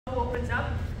opens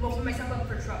up, I'm opening myself up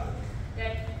for trouble.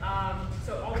 Okay?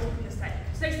 So always keeping this tight.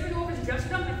 So next we're going to go over the dresser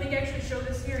dump. I think I actually showed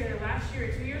this here either last year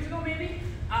or 2 years ago maybe.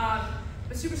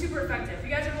 But super, super effective. If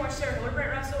you guys ever watched Sarah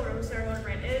Hildebrandt wrestle, or who Sarah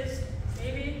Hildebrandt is,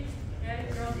 maybe, yeah,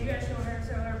 girls, you guys know who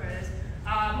Sarah Hildebrandt is.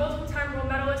 Multiple time world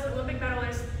medalist, Olympic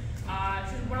medalist.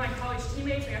 She was one of my college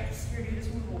teammates. I got to see her do this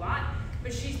move a lot.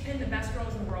 But she's pinned the best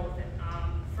girls in the world with it.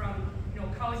 From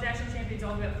college national champions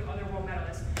all the way up to other world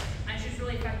medalists. And she's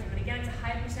really effective. And again, it's a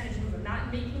high percentage move. I'm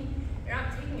not taking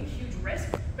a huge risk,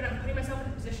 but I'm putting myself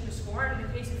in a position to score. And in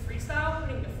the case of freestyle,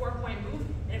 putting a 4-point move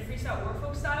in a freestyle work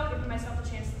folk style, giving myself a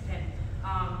chance to pin.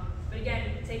 But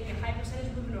again, taking a high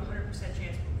percentage move into a 100%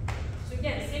 chance move. So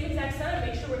again, same exact setup.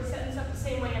 Make sure we're setting this up the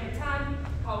same way every time.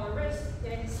 Collar wrist,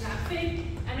 getting snap fade.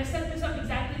 I'm going to set this up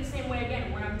exactly the same way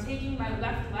again, where I'm taking my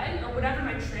left leg, or whatever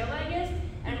my trail leg is,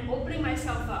 and I'm opening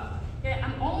myself up. Okay?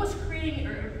 I'm almost creating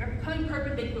or becoming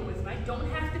perpendicular with them. I don't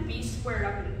have to be squared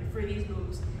up for these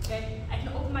moves. Okay? I can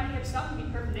open my hips up and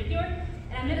be perpendicular,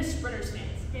 and I'm in a sprinter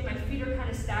stance. Okay? My feet are kind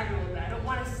of staggered a little bit. I don't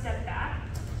want to step back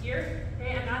here.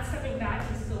 Okay? I'm not stepping back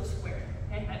and still square.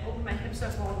 Okay? I open my hips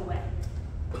up all the way.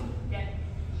 Okay?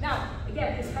 Now,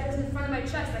 again, his head is in front of my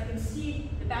chest. I can see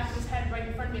the back of his head right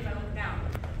in front of me if I look down.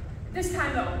 This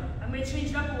time though, I'm going to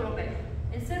change it up a little bit.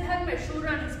 Instead of having my shoulder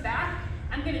on his back,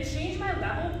 I'm going to change my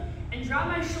level and drop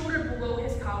my shoulder below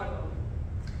his collarbone.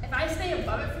 If I stay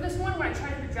above it for this one, when I try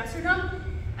to do dresser dump,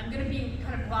 I'm going to be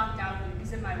kind of blocked out because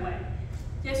he's in my way.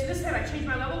 Okay, so this time I change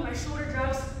my level, my shoulder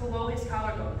drops below his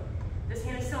collarbone. This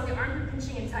hand is still on the arm,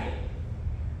 pinching and tight.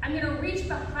 I'm going to reach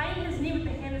behind his knee with the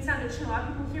hand that's on the chin. A lot of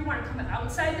people here want to come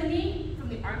outside the knee from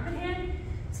the armpit hand.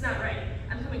 It's not right.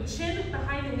 I'm coming chin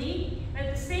behind the knee, and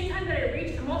at the same time that I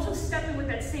reach, I'm also stepping with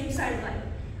that same side leg.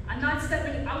 I'm not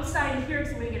stepping outside here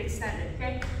because I'm going to get extended,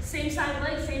 okay? Same side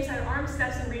leg, same side arm,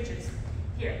 steps and reaches.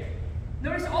 Here.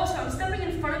 Notice also, I'm stepping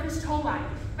in front of his toe line.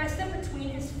 If I step between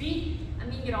his feet, I'm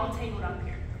going to get all tangled up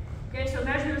here. Okay, so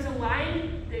imagine there's a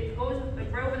line that goes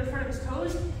like right over the front of his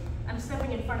toes. I'm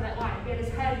stepping in front of that line. Again,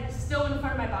 his head still in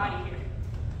front of my body here.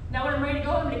 Now when I'm ready to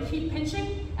go, I'm going to keep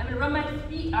pinching. I'm going to run my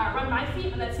feet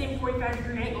on that same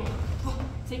 45-degree angle.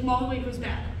 Take them all the way to his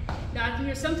back. Now,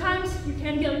 sometimes you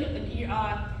can get like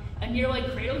a near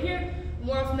leg cradle here.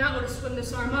 More often than not, we'll just swim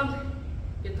this arm up,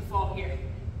 get the fall here.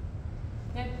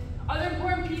 Okay? Other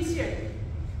important piece here.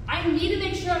 I need to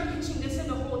make sure I'm pinching this in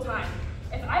the whole time.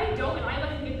 If I don't, and I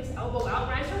let him get this elbow out,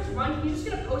 when I start to run, he's just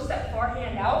going to post that far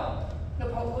hand out. No,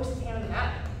 post his hand on the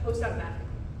mat, post on the mat.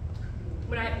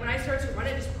 When I start to run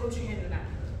it, just post your hand on the mat.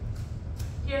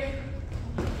 Here,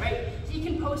 right? He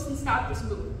can post and stop this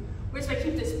move. Whereas if I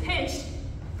keep this pinched,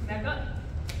 back up,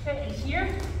 okay, and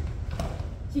here,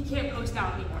 he can't post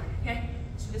out anymore, okay?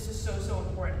 So this is so, so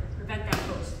important. Prevent that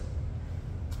post.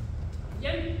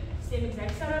 Again, same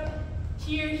exact setup.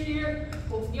 Here,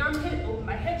 both the armpit, open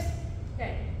my hips.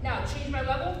 Okay, now change my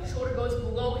level, shoulder goes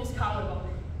below his collarbone.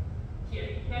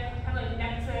 Here, okay, kind of like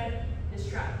neck to this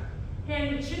trap.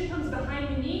 Hand and chin comes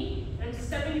behind the knee, and I'm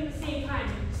stepping at the same time,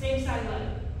 same side leg.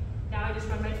 Now I just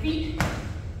run my feet,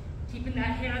 keeping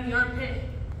that hand on the armpit,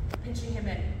 pinching him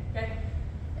in, okay?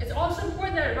 It's also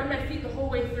important that I run my feet the whole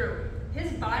way through.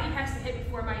 His body has to hit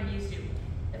before my knees do.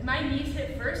 If my knees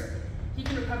hit first, he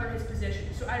can recover his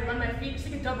position. So I run my feet just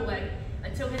like a double leg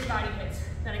until his body hits.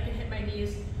 Then I can hit my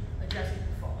knees, adjust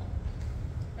the fall.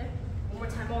 Okay? One more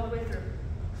time all the way through.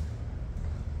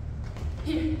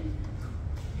 Here.